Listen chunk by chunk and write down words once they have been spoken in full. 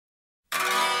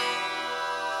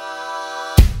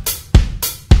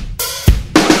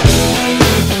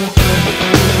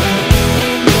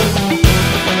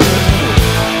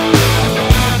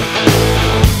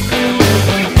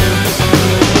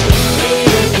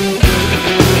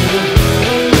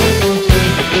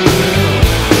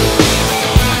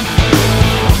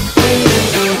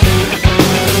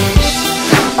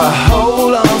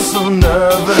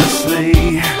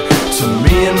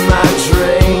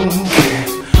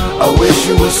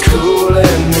she was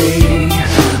cooling me,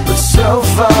 but so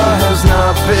far has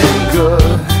not been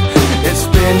good. It's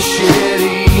been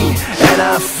shitty, and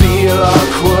I feel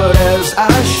awkward as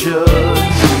I should.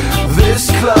 This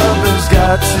club has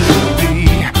got to be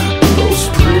the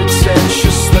most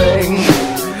pretentious thing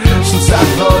since I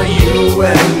thought you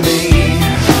and me.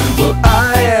 Well,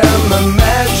 I am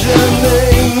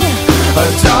imagining a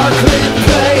dark lit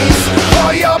place,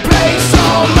 or your place,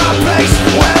 or my place.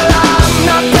 Well, I'm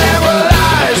not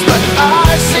paralyzed, but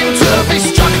I seem to be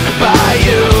struck by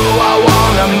you. I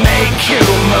wanna make you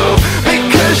move,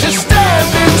 because you're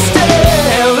standing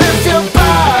still. If your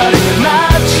body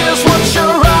matches what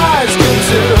your eyes can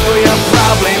do, you'll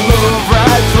probably move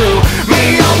right through me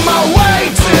on my way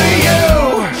to you.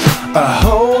 I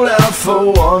hold out for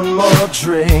one more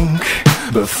drink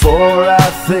before I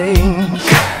think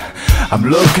I'm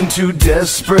looking too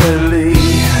desperately,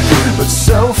 but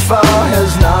so far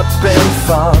has not been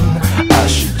fun. I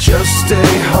should just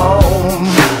stay home.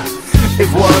 If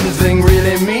one thing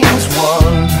really means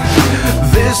one,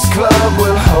 this club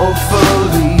will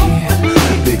hopefully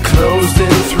be closed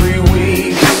in 3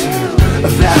 weeks.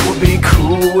 That would be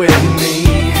cool with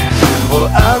me. Well,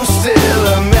 I'm